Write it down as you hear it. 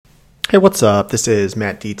Hey, what's up? This is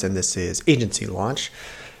Matt Dietz, and this is Agency Launch.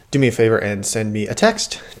 Do me a favor and send me a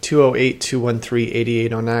text,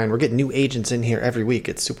 208-213-8809. We're getting new agents in here every week.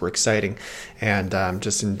 It's super exciting, and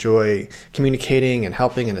just enjoy communicating and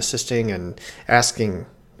helping and assisting and answering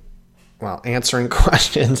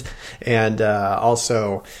questions, and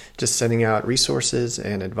also just sending out resources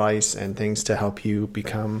and advice and things to help you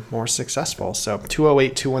become more successful. So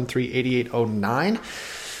 208-213-8809.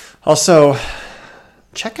 Also,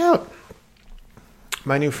 check out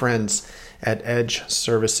my new friends at Edge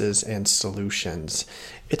Services and Solutions.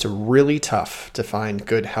 It's really tough to find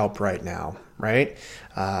good help right now, right?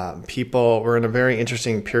 We're in a very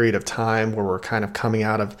interesting period of time where we're kind of coming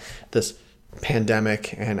out of this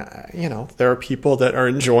pandemic, and there are people that are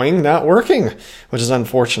enjoying not working, which is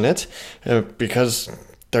unfortunate because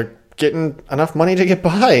they're getting enough money to get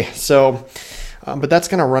by. So, but that's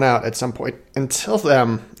going to run out at some point. Until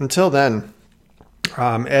then,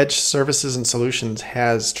 Edge Services and Solutions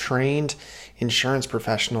has trained insurance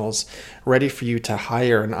professionals ready for you to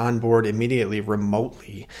hire and onboard immediately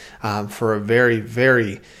remotely for a very,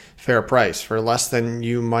 very fair price, for less than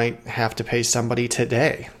you might have to pay somebody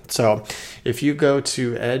today. So if you go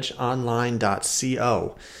to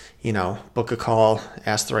edgeonline.co, book a call,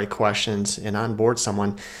 ask the right questions, and onboard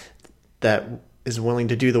someone that is willing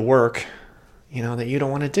to do the work, that you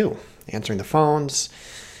don't want to do. Answering the phones,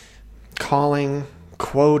 calling,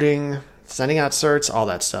 quoting, sending out certs, all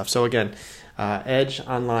that stuff. So again,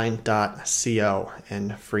 edgeonline.co,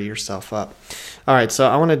 and free yourself up. All right, so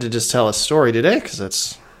I wanted to just tell a story today because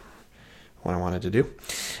that's what I wanted to do.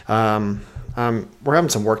 We're having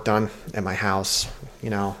some work done at my house.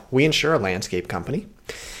 We insure a landscape company,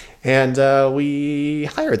 and we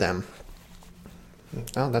hire them.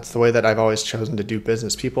 Well, that's the way that I've always chosen to do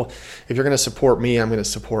business. People, if you're going to support me, I'm going to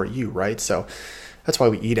support you, right? So that's why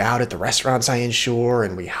we eat out at the restaurants I insure,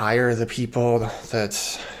 and we hire the people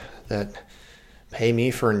that pay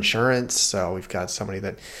me for insurance. So we've got somebody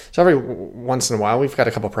so every once in a while we've got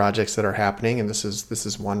a couple projects that are happening, and this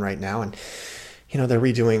is one right now. And they're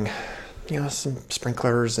redoing some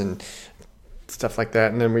sprinklers and stuff like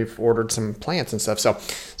that, and then we've ordered some plants and stuff. So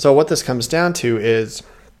what this comes down to is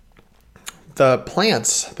the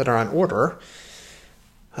plants that are on order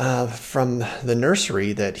from the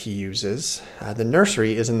nursery that he uses. The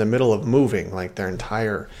nursery is in the middle of moving, like their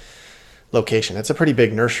entire location. It's a pretty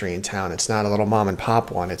big nursery in town. It's not a little mom and pop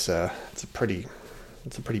one. It's a pretty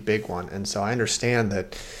big one. And so I understand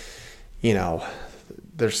that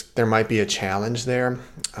there might be a challenge there.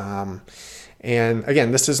 And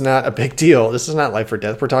again, this is not a big deal. This is not life or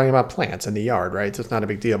death. We're talking about plants in the yard, right? So it's not a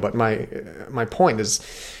big deal. But my point is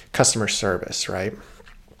customer service, right?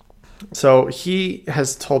 So he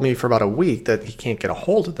has told me for about a week that he can't get a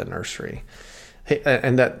hold of the nursery,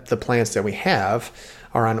 and that the plants that we have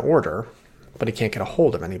are on order, but he can't get a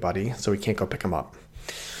hold of anybody, so he can't go pick them up.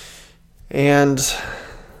 And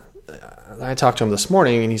I talked to him this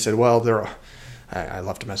morning, and he said, well, I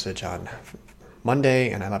left a message on Monday,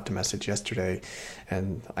 and I left a message yesterday,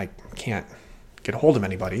 and I can't get a hold of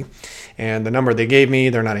anybody. And the number they gave me,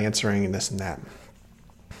 they're not answering, and this and that.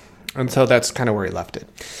 And so that's kind of where he left it.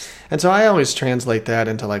 And so I always translate that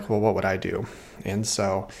into what would I do? And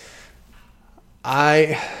so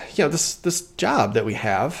this job that we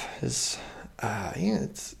have is,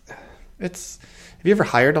 it's have you ever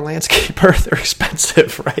hired a landscaper? They're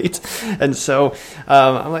expensive, right? And so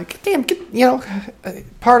I'm like, damn,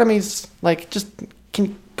 part of me's like, just can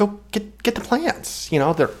you go get the plants?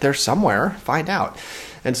 They're somewhere. Find out.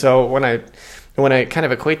 And so when I kind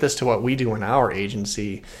of equate this to what we do in our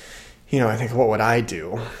agency, I think, what would I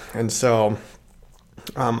do? And so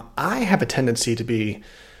I have a tendency to be,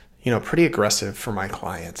 pretty aggressive for my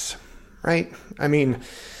clients, right? I mean,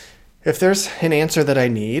 if there's an answer that I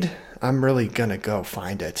need, I'm really going to go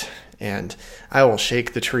find it. And I will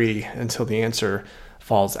shake the tree until the answer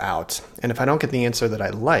falls out. And if I don't get the answer that I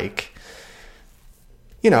like,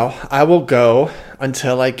 I will go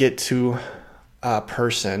until I get to a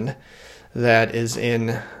person that is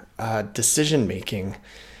in decision-making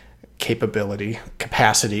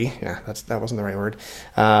capacity. Yeah, that wasn't the right word.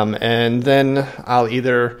 And then I'll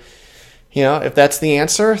either, if that's the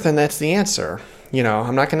answer, then that's the answer.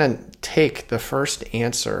 I'm not going to take the first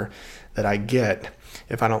answer that I get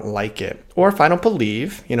if I don't like it, or if I don't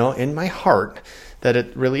believe, in my heart that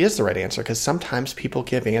it really is the right answer. Because sometimes people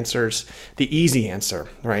give answers, the easy answer,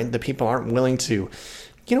 right? The people aren't willing to,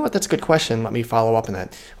 that's a good question, let me follow up on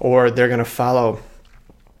that. Or they're going to follow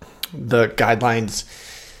the guidelines,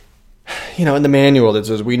 in the manual that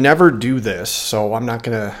says we never do this, so I'm not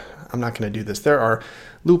gonna do this. There are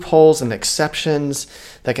loopholes and exceptions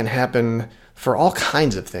that can happen for all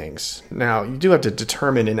kinds of things. Now, you do have to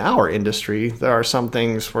determine in our industry, there are some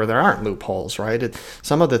things where there aren't loopholes, right?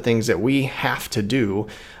 Some of the things that we have to do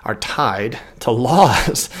are tied to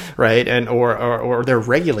laws, right? And or they're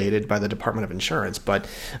regulated by the Department of Insurance. But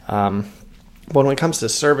when it comes to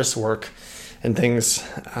service work and things,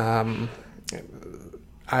 I'll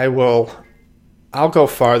go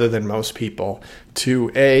farther than most people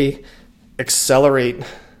to accelerate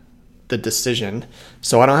the decision,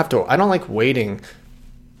 so I don't like waiting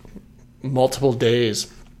multiple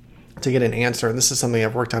days to get an answer. And this is something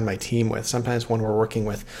I've worked on my team with. Sometimes when we're working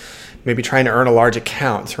with maybe trying to earn a large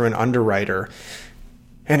account through an underwriter,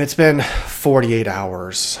 and it's been 48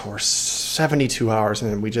 hours or 72 hours,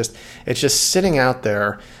 and it's just sitting out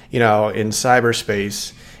there, in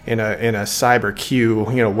cyberspace, in a cyber queue,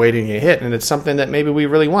 waiting to hit. And it's something that maybe we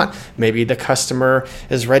really want. Maybe the customer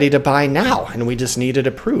is ready to buy now and we just need it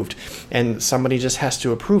approved, and somebody just has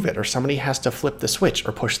to approve it, or somebody has to flip the switch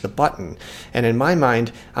or push the button. And in my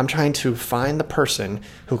mind, I'm trying to find the person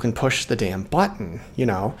who can push the damn button,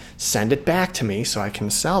 send it back to me so I can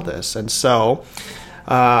sell this. And so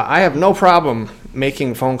I have no problem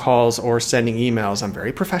making phone calls or sending emails. I'm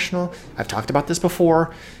very professional. I've talked about this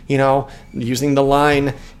before, using the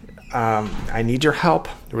line, I need your help.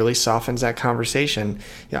 It really softens that conversation.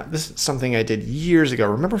 This is something I did years ago.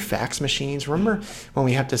 Remember fax machines? Remember when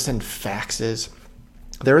we had to send faxes?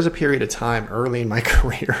 There was a period of time early in my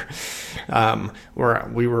career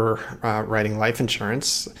where we were writing life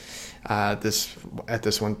insurance at this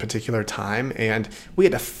one particular time, and we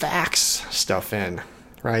had to fax stuff in,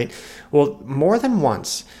 right? Well, more than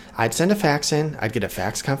once, I'd send a fax in, I'd get a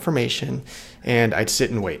fax confirmation, and I'd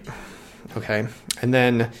sit and wait, okay? And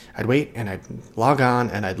then I'd wait, and I'd log on,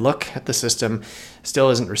 and I'd look at the system, still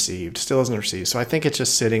isn't received. So I think it's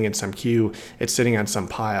just sitting in some queue, it's sitting on some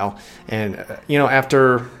pile, and,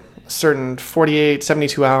 after a certain 48,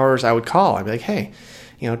 72 hours, I would call. I'd be like, hey,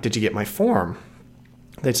 did you get my form?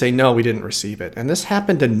 They'd say, no, we didn't receive it. And this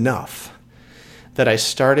happened enough that I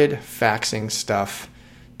started faxing stuff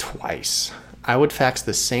twice. I would fax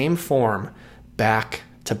the same form back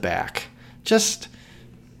to back. Just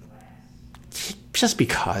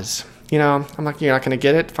because, I'm like, you're not going to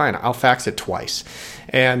get it? Fine, I'll fax it twice.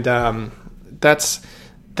 And that's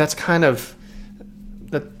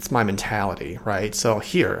my mentality, right? So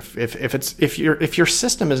here, if your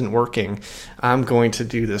system isn't working, I'm going to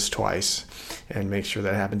do this twice and make sure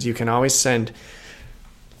that happens. You can always send,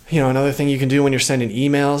 another thing you can do when you're sending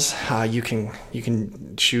emails, you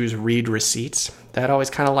can choose read receipts. That always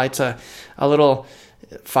kind of lights a little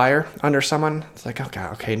fire under someone. It's like,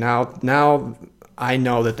 okay, now I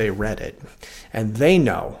know that they read it, and they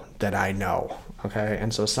know that I know, okay?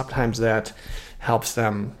 And so sometimes that helps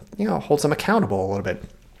them, holds them accountable a little bit.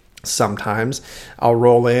 Sometimes I'll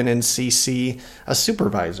roll in and CC a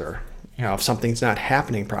supervisor, if something's not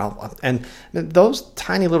happening. And those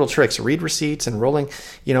tiny little tricks, read receipts and rolling,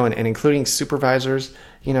 and including supervisors,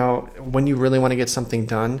 when you really want to get something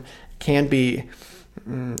done, can be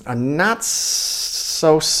a not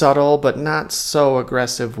so subtle but not so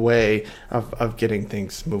aggressive way of getting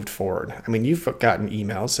things moved forward. I mean, you've gotten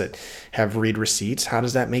emails that have read receipts. How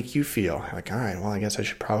does that make you feel? Like, all right, well, I guess I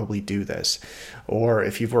should probably do this. Or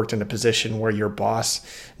if you've worked in a position where your boss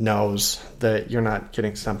knows that you're not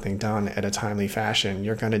getting something done at a timely fashion,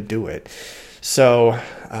 you're going to do it. So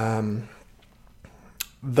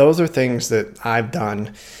those are things that I've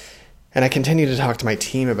done. And I continue to talk to my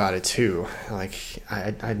team about it too. Like,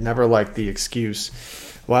 I'd never liked the excuse,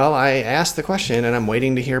 well, I asked the question and I'm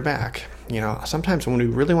waiting to hear back. Sometimes when we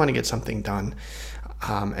really want to get something done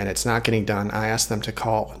and it's not getting done, I ask them to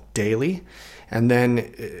call daily. And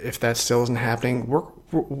then if that still isn't happening,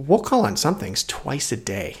 we'll call on some things twice a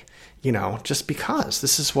day, just because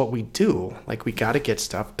this is what we do. Like, we got to get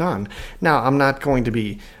stuff done. Now, I'm not going to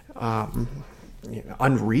be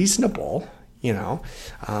unreasonable,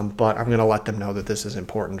 but I'm going to let them know that this is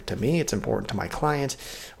important to me. It's important to my client.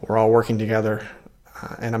 We're all working together,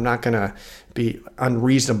 and I'm not going to be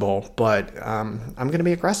unreasonable, but I'm going to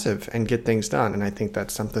be aggressive and get things done. And I think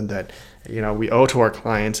that's something that, we owe to our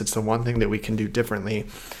clients. It's the one thing that we can do differently,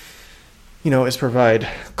 is provide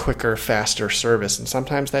quicker, faster service. And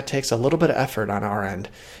sometimes that takes a little bit of effort on our end.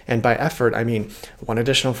 And by effort, I mean one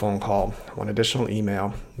additional phone call, one additional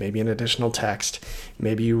email, maybe an additional text,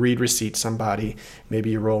 maybe you read receipt somebody,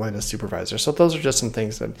 maybe you roll in a supervisor. So those are just some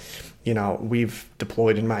things that, we've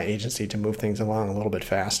deployed in my agency to move things along a little bit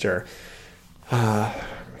faster.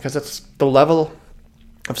 Because it's the level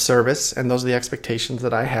of service, and those are the expectations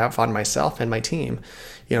that I have on myself and my team,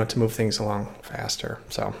 to move things along faster.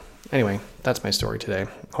 So Anyway, that's my story today.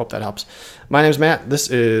 Hope that helps. My name's Matt. This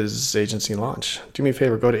is Agency Launch. Do me a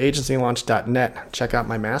favor, go to agencylaunch.net, check out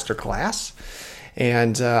my masterclass,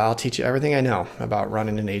 and I'll teach you everything I know about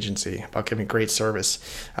running an agency, about giving great service,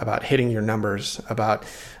 about hitting your numbers, about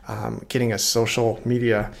getting a social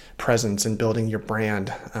media presence and building your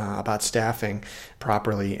brand, about staffing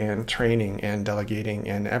properly and training and delegating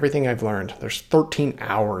and everything I've learned. There's 13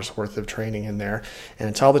 hours worth of training in there, and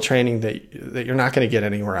it's all the training that you're not going to get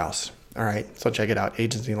anywhere else. All right, so check it out,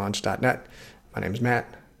 agencylaunch.net. My name is Matt.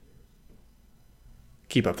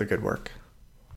 Keep up the good work.